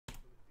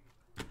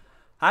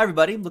Hi,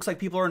 everybody. Looks like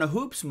people are in a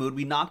hoops mood.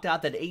 We knocked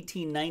out that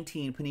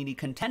 18-19 Panini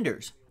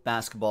Contenders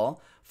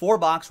basketball.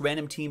 4-box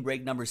random team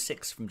break number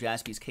 6 from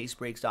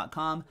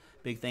jaspyscasebreaks.com.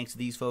 Big thanks to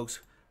these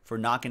folks for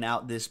knocking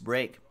out this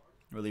break.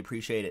 Really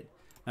appreciate it.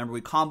 Remember,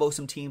 we combo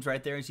some teams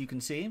right there, as you can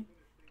see.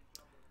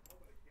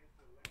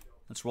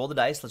 Let's roll the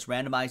dice. Let's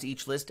randomize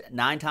each list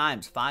 9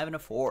 times. 5 and a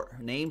 4.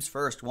 Names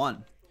first.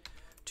 1,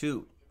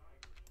 2,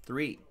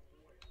 3,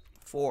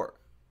 4,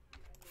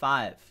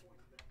 5,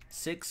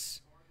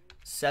 6,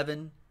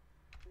 7,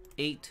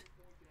 8,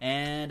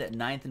 and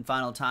 9th and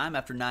final time.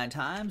 After 9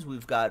 times,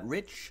 we've got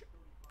Rich.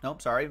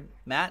 Nope, sorry.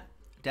 Matt.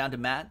 Down to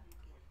Matt.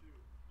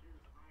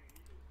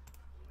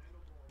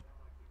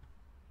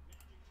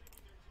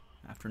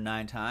 After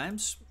 9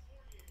 times.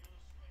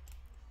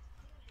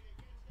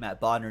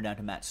 Matt Bodner down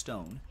to Matt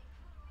Stone.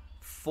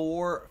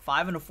 5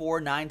 and a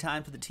 4, 9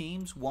 times for the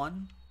teams.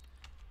 1,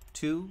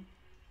 2.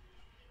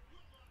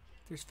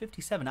 There's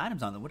 57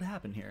 items on them. What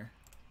happened here?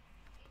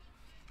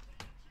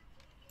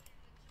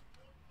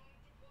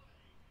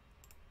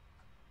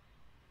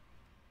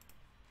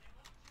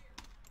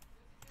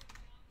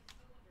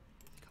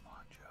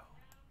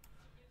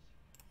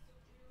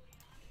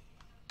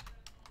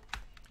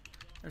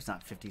 There's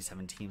not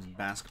 57 teams in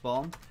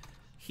basketball.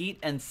 Heat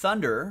and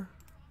Thunder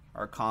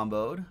are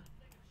comboed.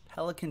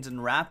 Pelicans and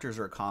Raptors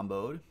are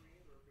comboed.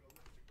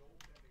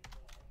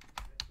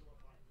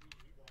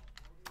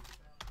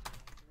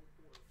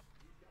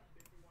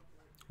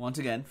 Once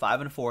again, 5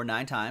 and a 4,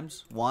 9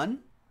 times. 1.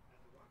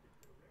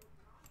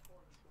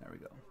 There we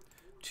go.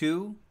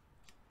 2,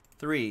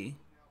 3,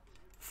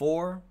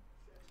 4,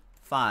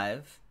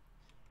 5,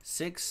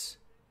 6,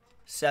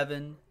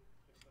 7,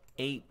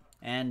 8,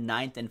 and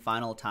 9th and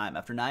final time.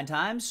 After 9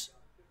 times,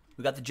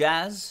 we got the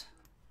Jazz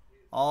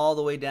all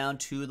the way down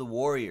to the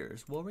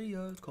Warriors.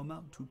 Warriors come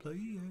out to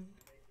play.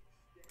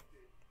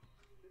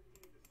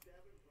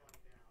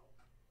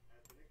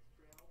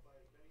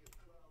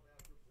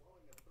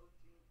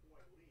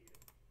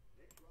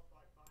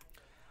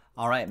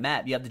 All right,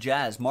 Matt, you have the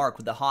Jazz. Mark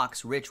with the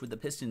Hawks. Rich with the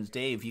Pistons.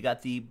 Dave, you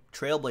got the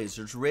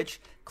Trailblazers.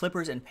 Rich,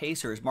 Clippers, and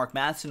Pacers. Mark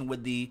Matheson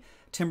with the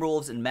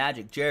Timberwolves and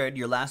Magic. Jared,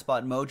 your last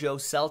spot, Mojo,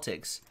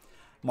 Celtics.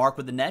 Mark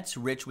with the Nets,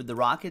 Rich with the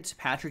Rockets.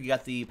 Patrick, you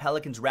got the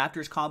Pelicans,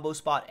 Raptors combo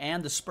spot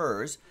and the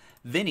Spurs.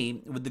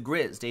 Vinny with the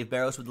Grizz. Dave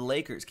Barrows with the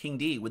Lakers. King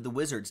D with the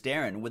Wizards.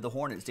 Darren with the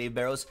Hornets. Dave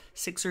Barrows,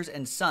 Sixers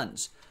and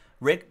Suns.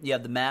 Rick, you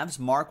have the Mavs.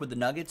 Mark with the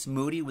Nuggets.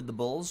 Moody with the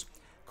Bulls.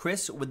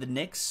 Chris with the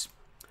Knicks.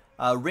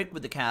 Rick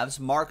with the Cavs.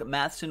 Mark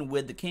Matheson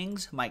with the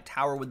Kings. Mike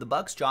Tower with the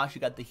Bucks. Josh,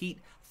 you got the Heat,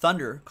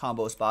 Thunder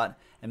combo spot.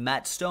 And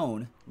Matt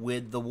Stone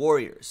with the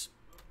Warriors.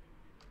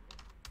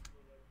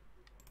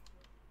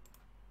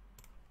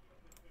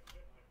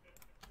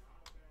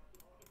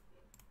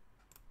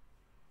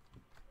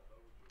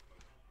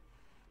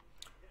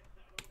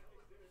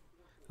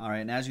 All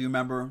right, and as you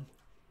remember,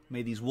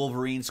 made these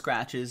Wolverine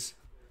scratches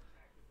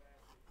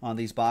on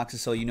these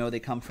boxes, so you know they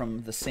come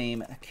from the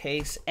same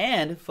case.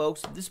 And,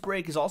 folks, this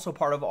break is also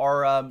part of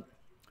our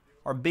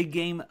big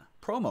game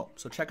promo,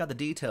 so check out the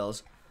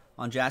details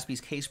on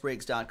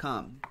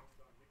jaspyscasebreaks.com.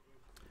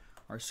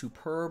 Our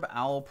Superb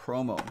Owl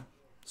promo.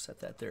 Set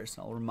that there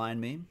so it'll remind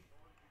me.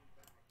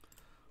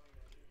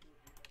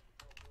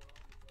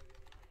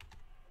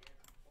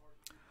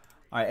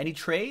 All right, any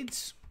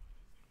trades?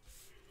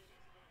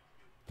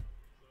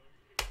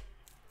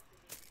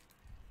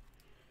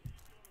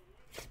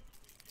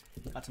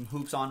 Got some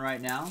hoops on right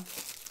now.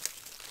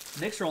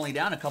 Knicks are only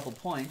down a couple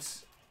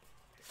points,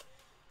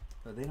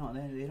 but they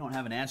don't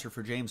have an answer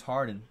for James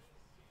Harden.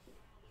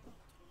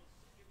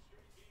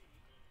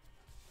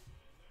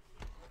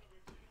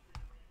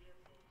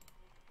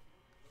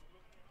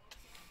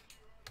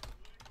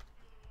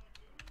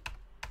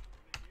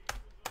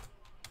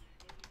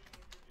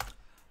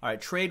 All right,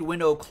 trade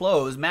window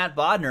closed. Matt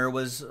Bodner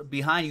was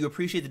behind. You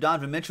appreciate the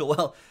Donovan Mitchell.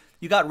 Well,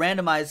 you got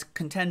randomized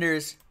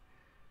contenders.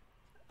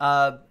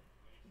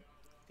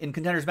 In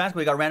Contenders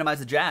basketball, you got to randomize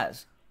the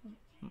Jazz.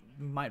 You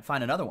might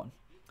find another one.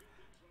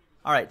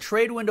 All right,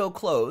 trade window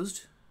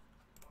closed.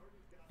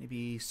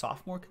 Maybe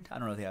sophomore. I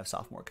don't know if they have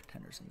sophomore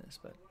contenders in this,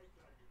 but.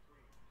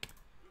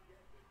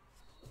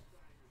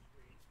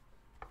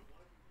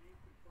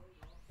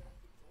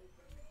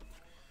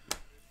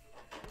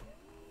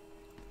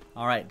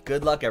 All right,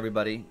 good luck,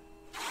 everybody.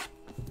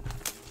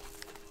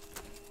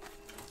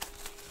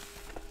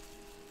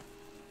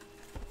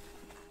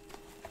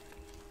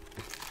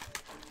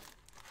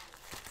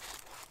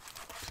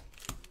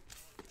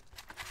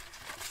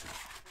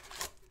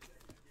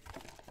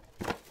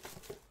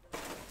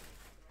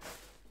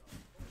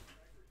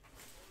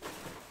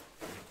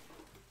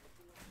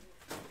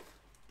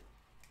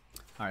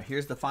 All right,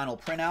 here's the final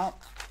printout.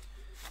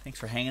 Thanks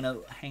for hanging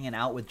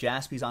out with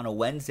Jaspys on a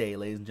Wednesday,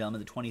 ladies and gentlemen,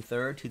 the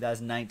 23rd,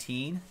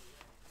 2019.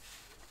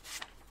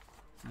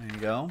 There you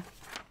go.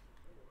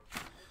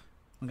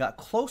 We got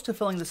close to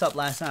filling this up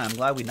last time. I'm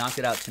glad we knocked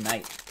it out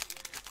tonight.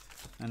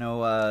 I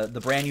know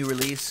the brand new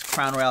release,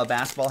 Crown Royale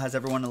Basketball, has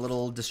everyone a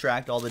little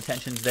distracted. All the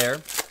attention's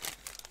there.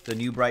 The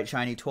new bright,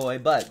 shiny toy.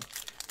 But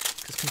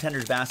This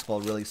Contenders basketball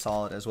really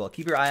solid as well.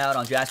 Keep your eye out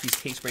on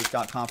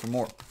jaspyscasebreaks.com for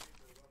more.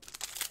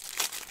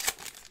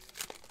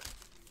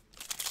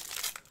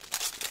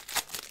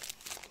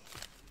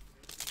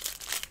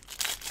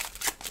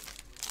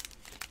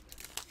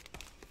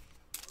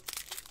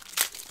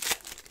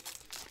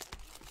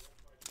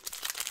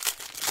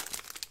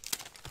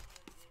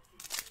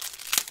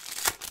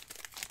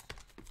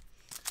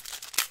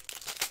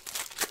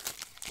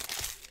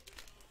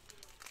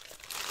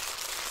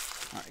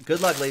 Good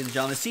luck, ladies and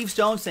gentlemen. Steve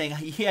Stone saying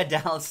he had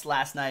Dallas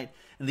last night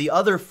in the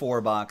other 4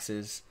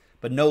 boxes,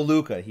 but no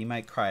Luka. He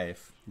might cry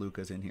if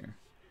Luka's in here.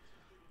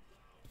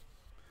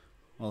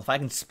 Well, if I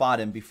can spot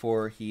him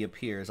before he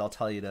appears, I'll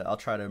try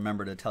to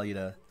remember to tell you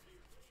to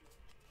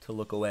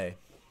look away.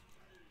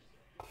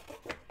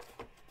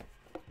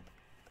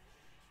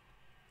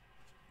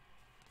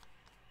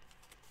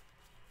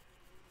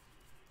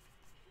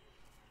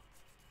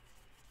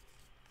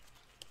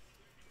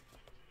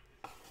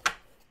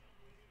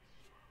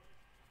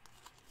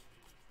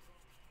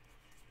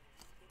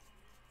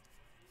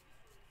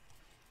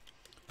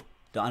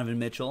 Donovan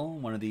Mitchell,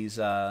 one of these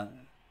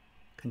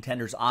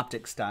Contenders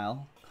Optic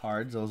style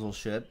cards. Those will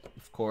ship,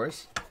 of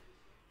course.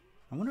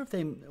 I wonder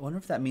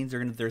if that means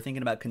they're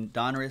thinking about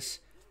Donruss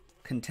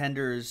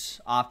Contenders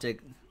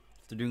Optic.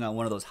 They're doing on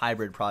one of those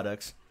hybrid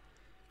products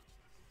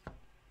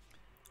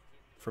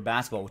for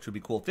basketball, which would be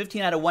cool.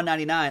 15 out of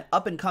 199.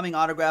 Up and coming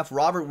autograph,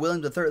 Robert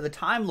Williams III, the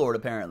Time Lord,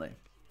 apparently.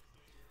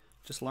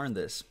 Just learned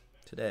this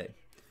today.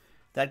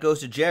 That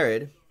goes to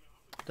Jared.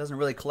 Doesn't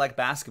really collect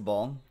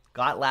basketball.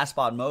 Got last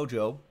spot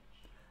mojo.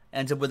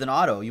 Ends up with an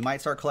auto. You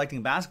might start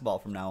collecting basketball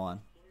from now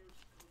on.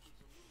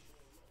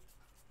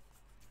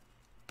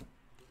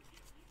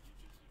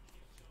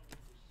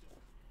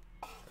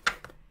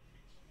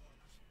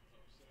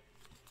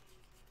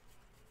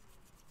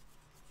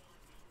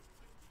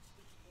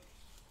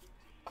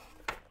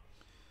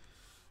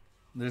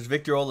 There's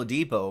Victor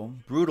Oladipo.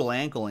 Brutal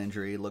ankle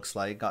injury, looks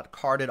like. Got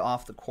carted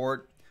off the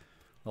court.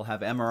 They'll have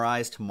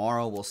MRIs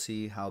tomorrow. We'll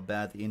see how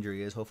bad the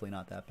injury is. Hopefully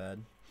not that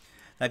bad.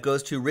 That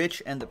goes to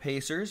Rich and the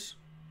Pacers.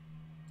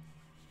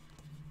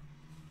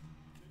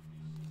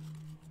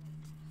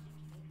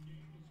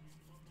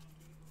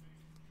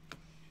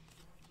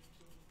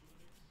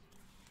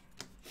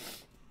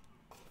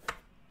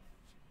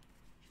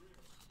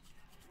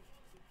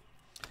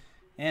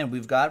 And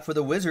we've got for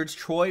the Wizards,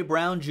 Troy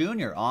Brown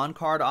Jr.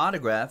 on-card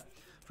autograph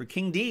for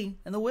King D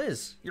and the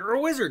Wiz. You're a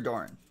wizard,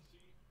 Doran.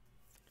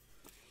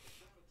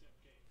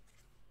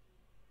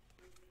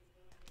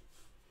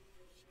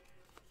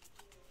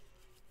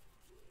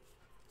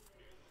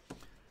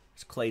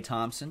 It's Klay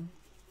Thompson.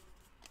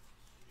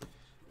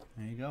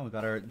 There you go. We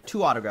got our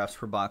 2 autographs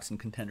per box in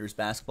Contenders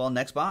basketball.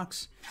 Next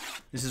box.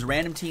 This is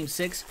Random Team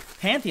 6,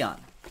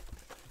 Pantheon,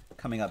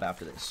 coming up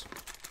after this.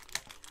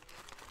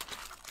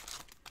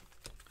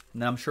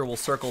 And then I'm sure we'll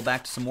circle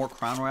back to some more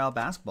Crown Royale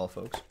basketball,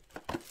 folks.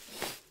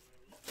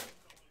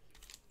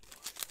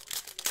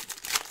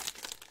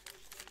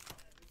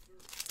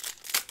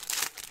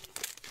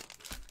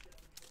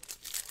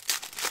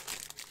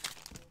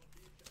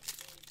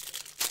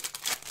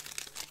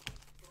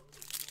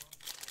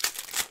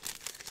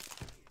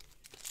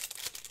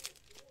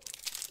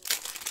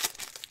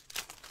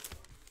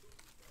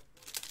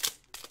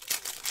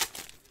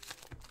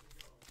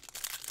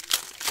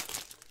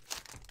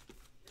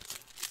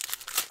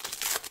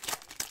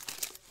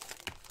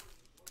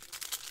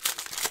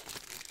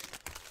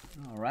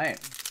 All right.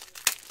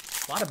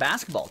 A lot of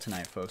basketball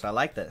tonight, folks. I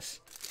like this.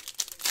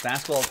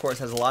 Basketball, of course,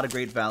 has a lot of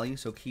great value,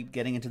 so keep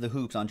getting into the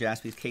hoops on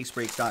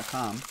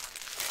jaspyscasebreaks.com.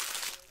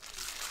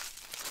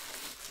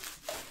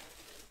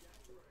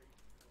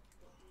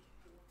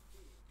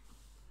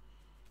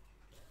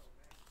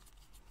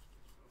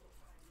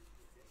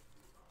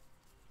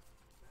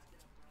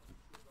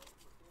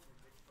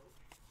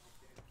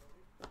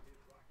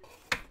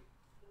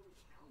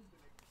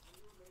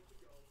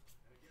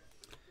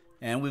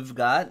 And we've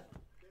got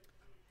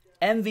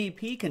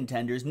MVP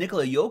contenders,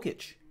 Nikola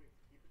Jokic,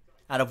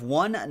 out of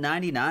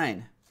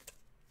 199.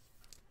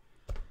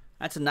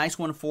 That's a nice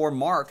one for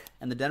Mark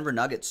and the Denver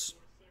Nuggets.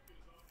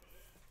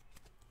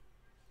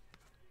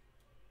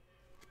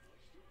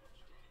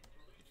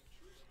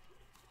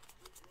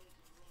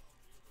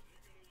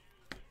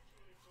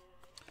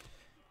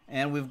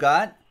 And we've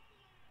got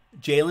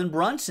Jalen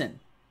Brunson,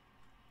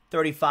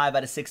 35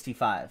 out of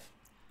 65.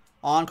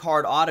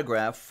 On-card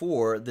autograph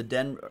for the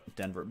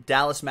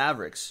Dallas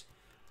Mavericks.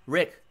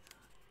 Rick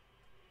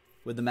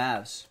with the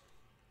Mavs.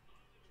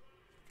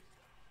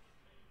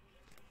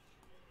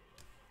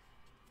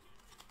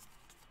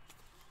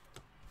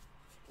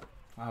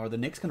 Wow, are the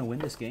Knicks going to win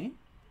this game?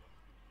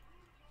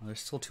 Well, there's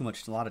still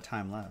a lot of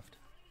time left.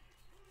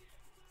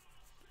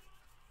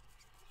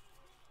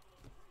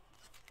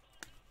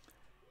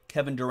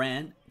 Kevin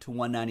Durant to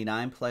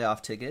 199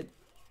 playoff ticket.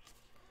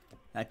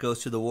 That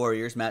goes to the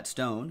Warriors, Matt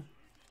Stone.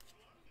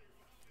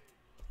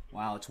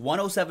 Wow, it's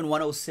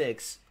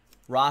 107-106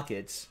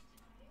 Rockets.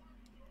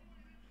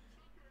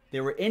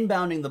 They were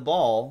inbounding the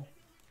ball,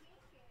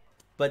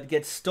 but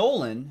gets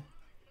stolen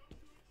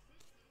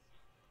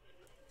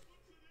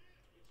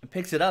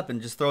picks it up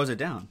and just throws it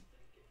down.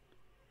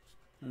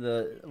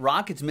 The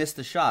Rockets missed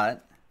the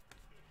shot.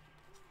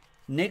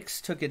 Knicks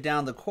took it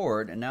down the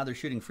court, and now they're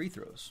shooting free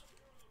throws.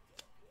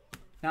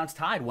 Now it's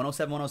tied,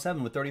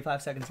 107-107 with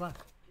 35 seconds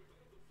left.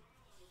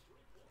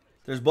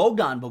 There's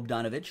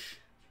Bogdanovic.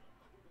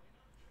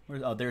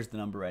 Oh, there's the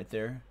number right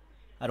there.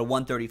 At a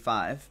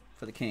 135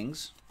 for the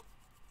Kings.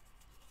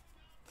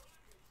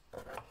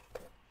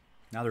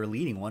 Now they're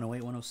leading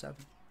 108-107.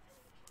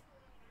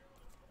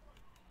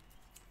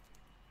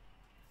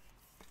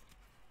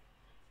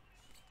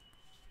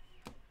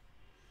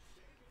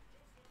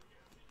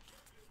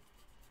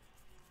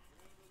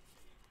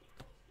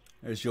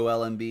 There's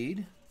Joel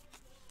Embiid.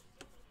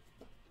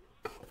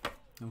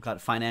 I've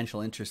got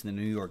financial interest in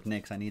the New York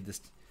Knicks. I need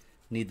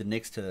the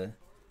Knicks to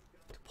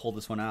pull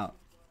this one out.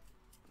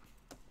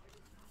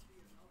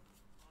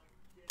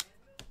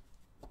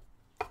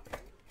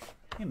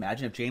 Can you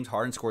imagine if James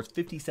Harden scores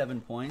 57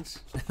 points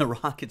and the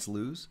Rockets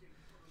lose?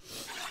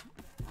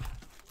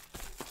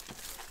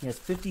 He has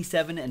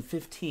 57 and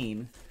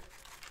 15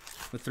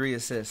 with 3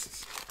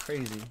 assists.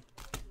 Crazy.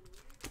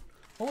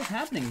 What was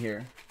happening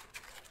here?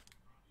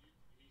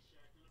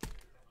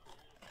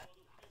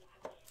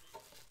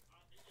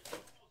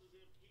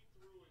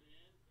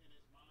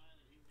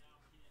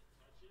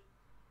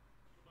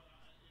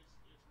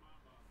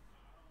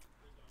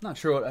 Not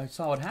sure what I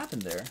saw what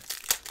happened there.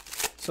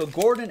 So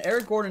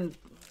Eric Gordon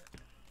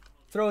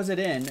throws it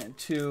in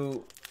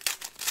to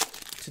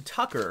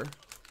Tucker.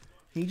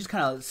 He just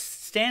kind of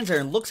stands there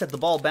and looks at the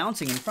ball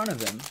bouncing in front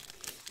of him.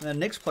 And the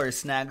Knicks player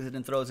snags it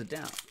and throws it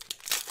down.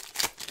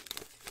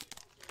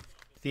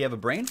 Did he have a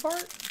brain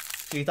fart?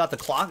 He thought the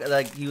clock,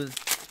 like he was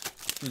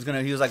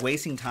like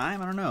wasting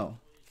time? I don't know.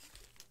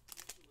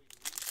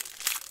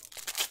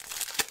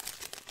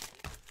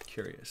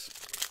 Curious.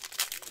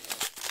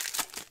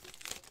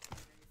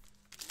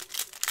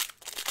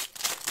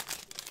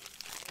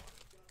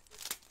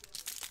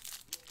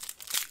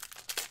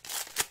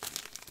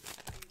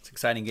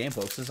 Exciting game,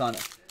 folks. This is on.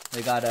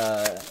 They got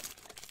a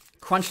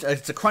crunch.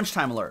 It's a crunch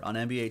time alert on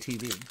NBA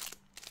TV.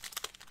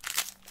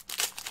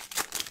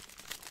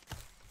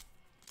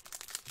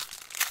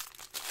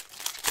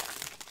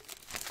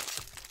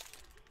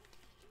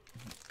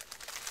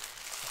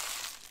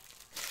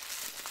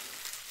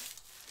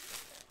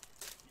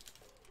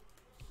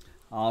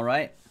 All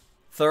right,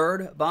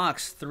 third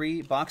box,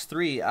 box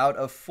 3 out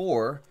of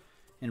 4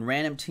 in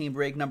random team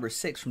break number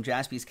 6 from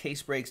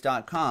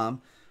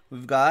JaspysCaseBreaks.com.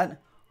 We've got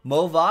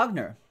Mo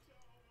Wagner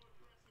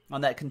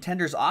on that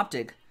Contenders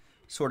optic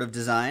sort of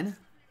design.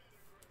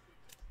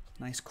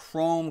 Nice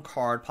chrome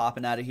card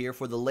popping out of here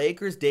for the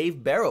Lakers,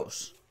 Dave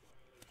Barros.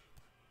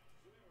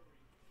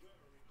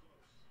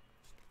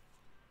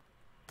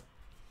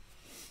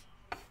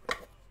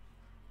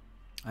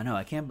 I know,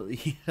 I can't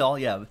believe it all.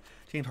 Yeah,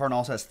 James Harden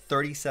also has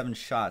 37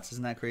 shots.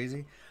 Isn't that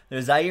crazy?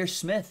 There's Zaire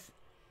Smith,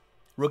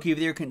 Rookie of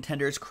the Year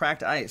Contenders,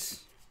 cracked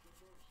ice.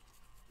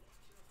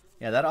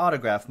 Yeah, that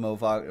autograph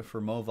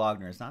for Mo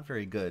Wagner is not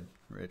very good,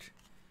 Rich.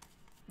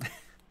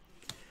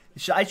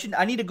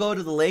 I need to go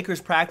to the Lakers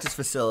practice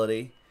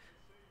facility.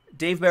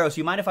 Dave Barros,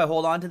 you mind if I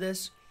hold on to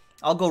this?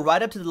 I'll go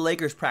right up to the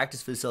Lakers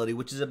practice facility,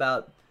 which is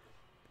about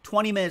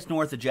 20 minutes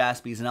north of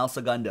Jaspys in El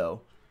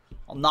Segundo.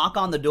 I'll knock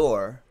on the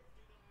door.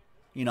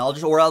 You know,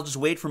 I'll just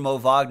wait for Mo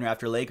Wagner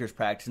after Lakers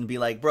practice and be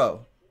like,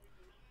 bro,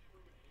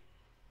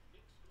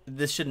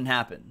 this shouldn't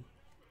happen.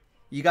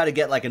 You got to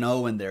get like an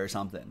O in there or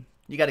something.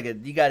 You got to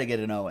get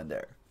an O in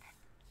there,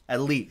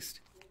 at least.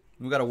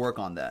 We got to work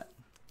on that.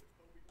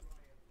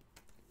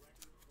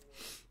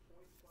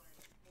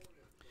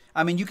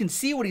 I mean, you can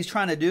see what he's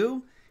trying to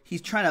do.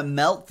 He's trying to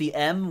melt the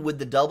M with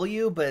the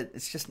W, but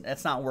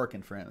it's not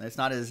working for him. It's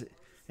not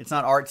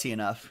artsy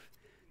enough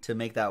to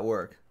make that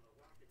work.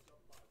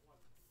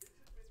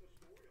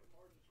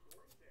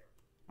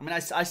 I mean,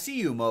 I see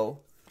you, Mo.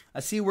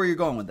 I see where you're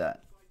going with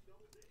that.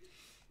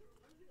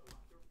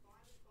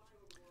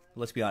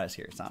 Let's be honest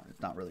here. It's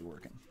not really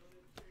working.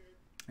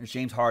 There's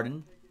James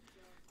Harden.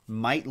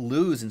 Might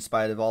lose in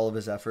spite of all of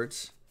his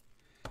efforts.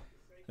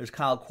 There's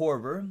Kyle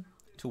Korver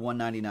to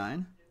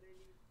 199.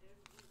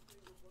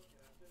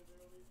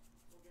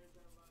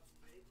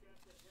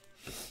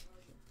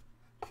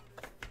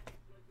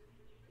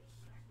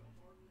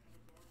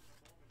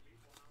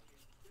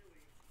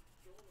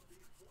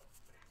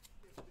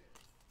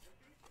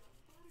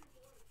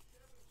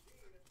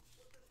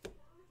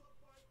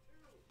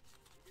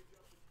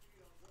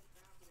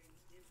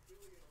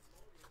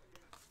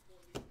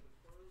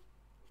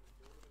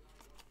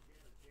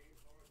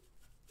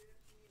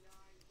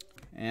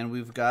 And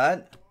we've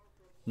got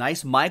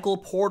nice Michael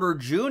Porter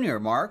Jr.,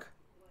 Mark.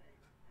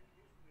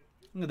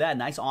 Look at that.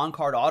 Nice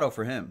on-card auto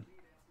for him.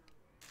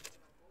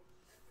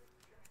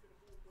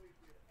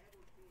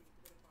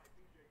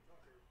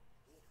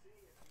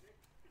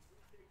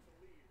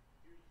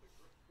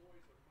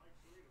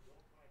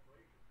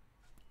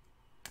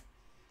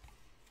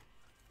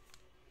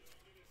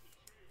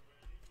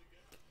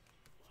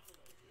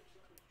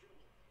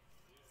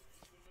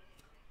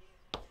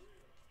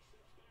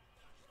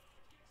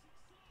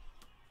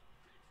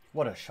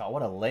 What a shot.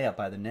 What a layup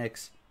by the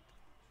Knicks.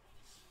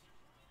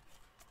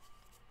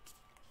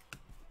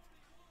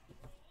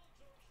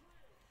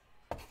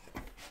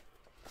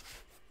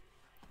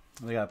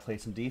 We got to play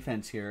some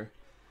defense here.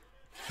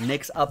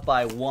 Knicks up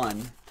by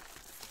 1.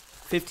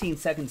 15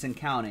 seconds and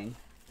counting.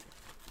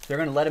 They're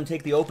going to let him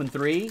take the open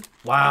three.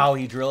 Wow,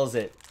 he drills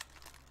it.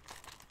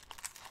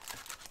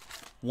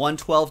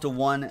 112 to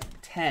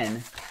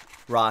 110,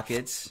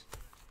 Rockets.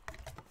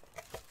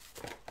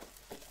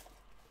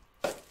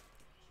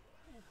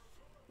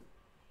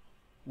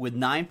 With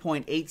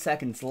 9.8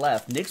 seconds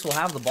left, Knicks will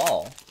have the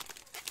ball.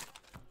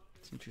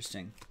 It's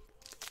interesting.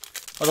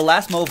 Oh, the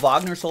last Mo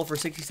Wagner sold for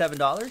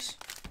 $67.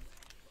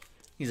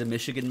 He's a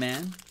Michigan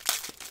man,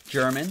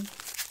 German,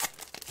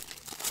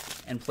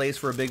 and plays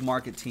for a big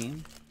market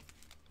team.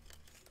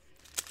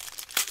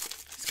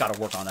 He's got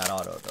to work on that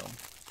auto, though.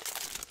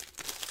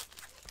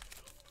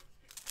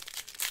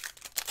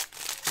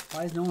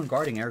 Why is no one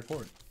guarding Eric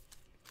Gordon?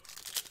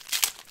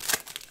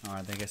 All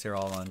right, I guess they're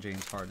all on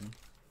James Harden.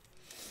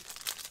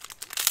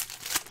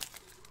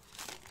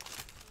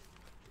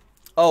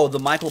 Oh, the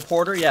Michael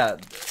Porter? Yeah.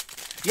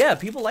 Yeah,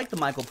 people like the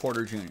Michael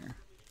Porter Jr.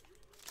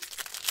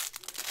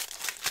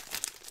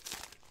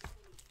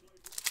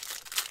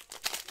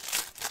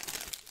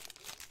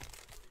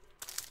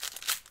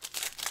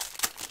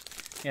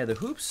 Yeah, the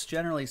hoops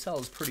generally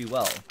sells pretty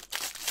well.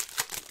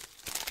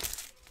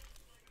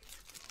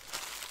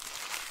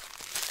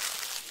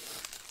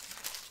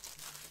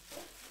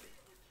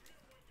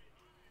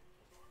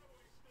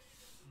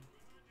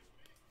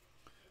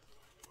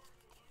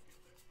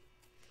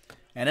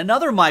 And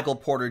another Michael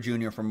Porter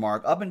Jr. from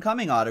Mark.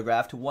 Up-and-coming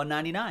autograph to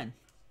 $199.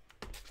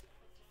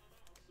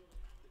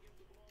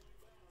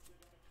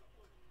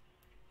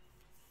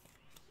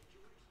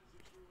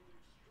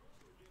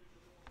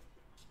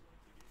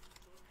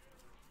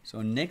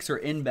 So Knicks are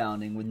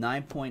inbounding with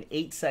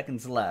 9.8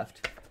 seconds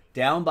left.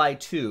 Down by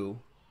 2.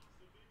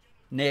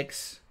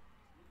 Knicks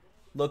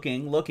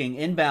looking,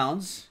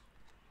 inbounds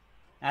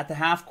at the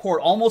half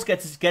court. Almost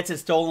gets it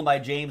stolen by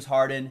James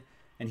Harden,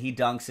 and he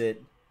dunks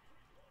it.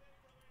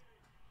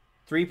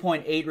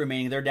 3.8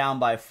 remaining. They're down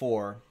by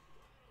 4.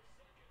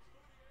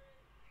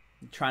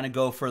 Trying to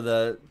go for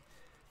the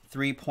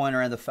three-pointer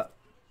and the...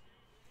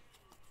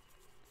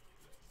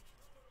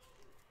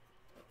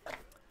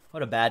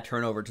 What a bad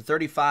turnover. To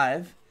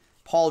 35,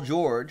 Paul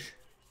George.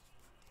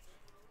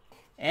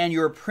 And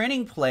your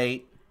printing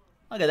plate,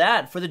 look at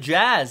that, for the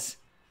Jazz.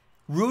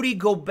 Rudy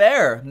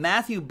Gobert,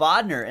 Matthew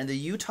Bodner, and the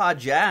Utah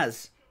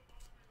Jazz.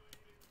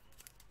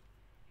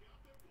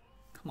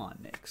 Come on,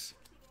 Knicks.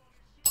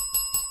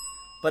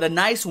 But a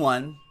nice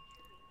one.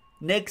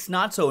 Knicks,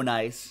 not so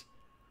nice.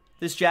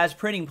 This Jazz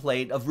printing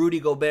plate of Rudy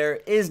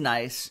Gobert is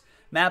nice.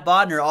 Matt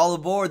Bodner, all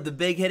aboard the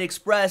Big Hit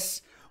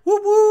Express.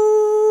 Whoop,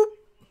 whoop.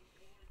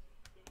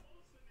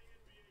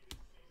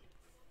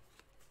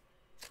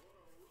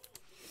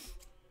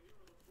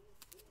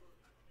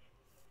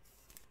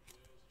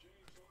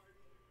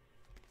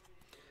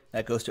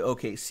 That goes to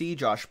OKC,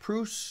 Josh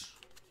Pruce.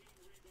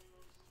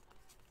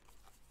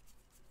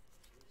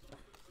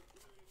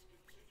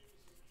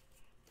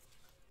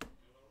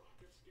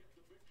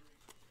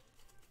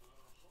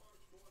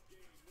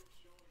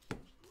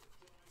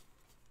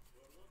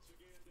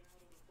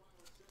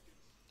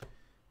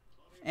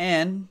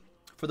 And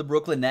for the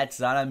Brooklyn Nets,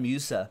 Zana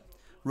Musa.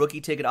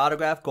 Rookie ticket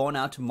autograph going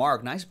out to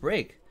Mark. Nice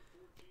break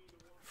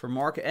for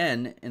Mark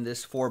N in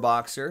this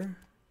 4-boxer.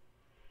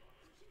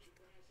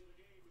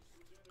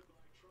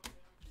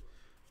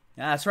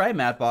 Yeah, that's right,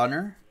 Matt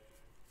Bodner.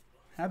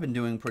 Have been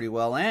doing pretty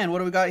well. And what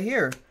do we got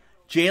here?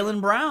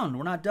 Jaylen Brown.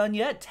 We're not done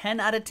yet. 10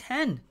 out of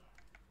 10.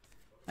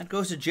 That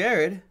goes to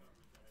Jared.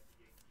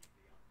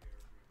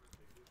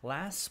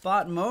 Last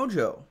spot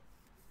mojo.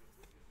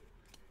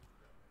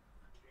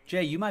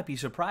 Jay, you might be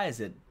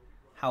surprised at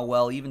how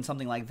well even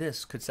something like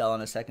this could sell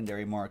on a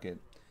secondary market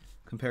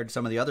compared to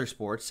some of the other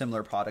sports,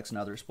 similar products in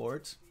other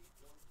sports.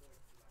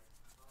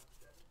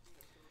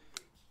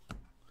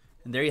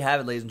 And there you have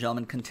it, ladies and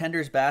gentlemen.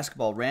 Contenders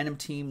basketball, random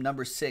team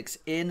number 6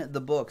 in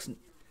the books.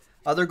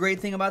 Other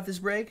great thing about this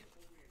break,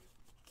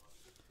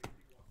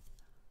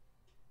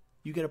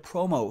 you get a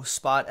promo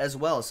spot as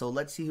well. So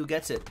let's see who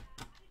gets it.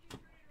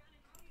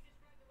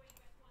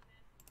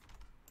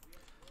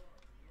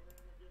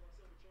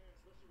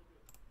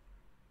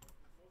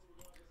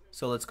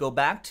 So let's go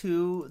back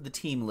to the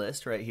team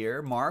list right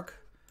here.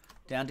 Mark,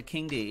 down to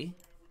King D.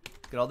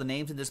 Get all the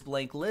names in this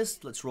blank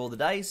list. Let's roll the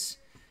dice.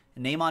 A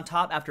name on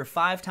top after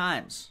 5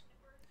 times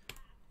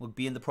will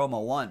be in the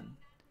promo. 1,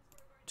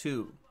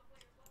 2,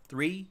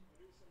 3,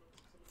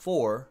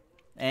 4,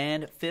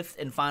 and 5th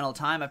and final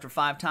time after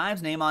 5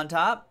 times. Name on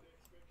top.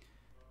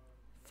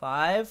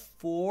 5,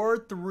 4,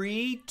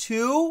 3,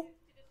 2,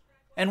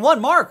 and 1.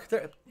 Mark,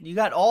 there, you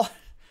got all.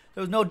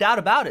 There was no doubt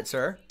about it,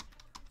 sir.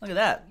 Look at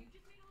that.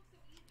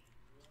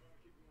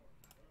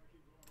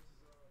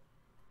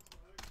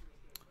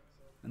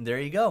 And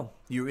there you go.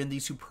 You're in the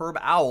Superb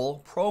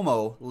Owl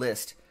promo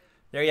list.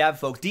 There you have it,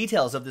 folks.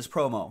 Details of this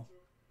promo.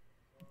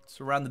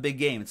 It's around the big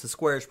game. It's the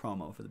Squares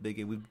promo for the big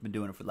game. We've been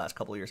doing it for the last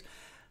couple of years.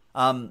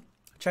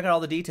 Check out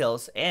all the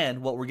details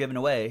and what we're giving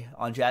away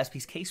on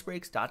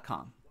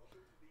jaspyscasebreaks.com.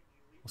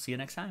 We'll see you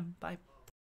next time. Bye.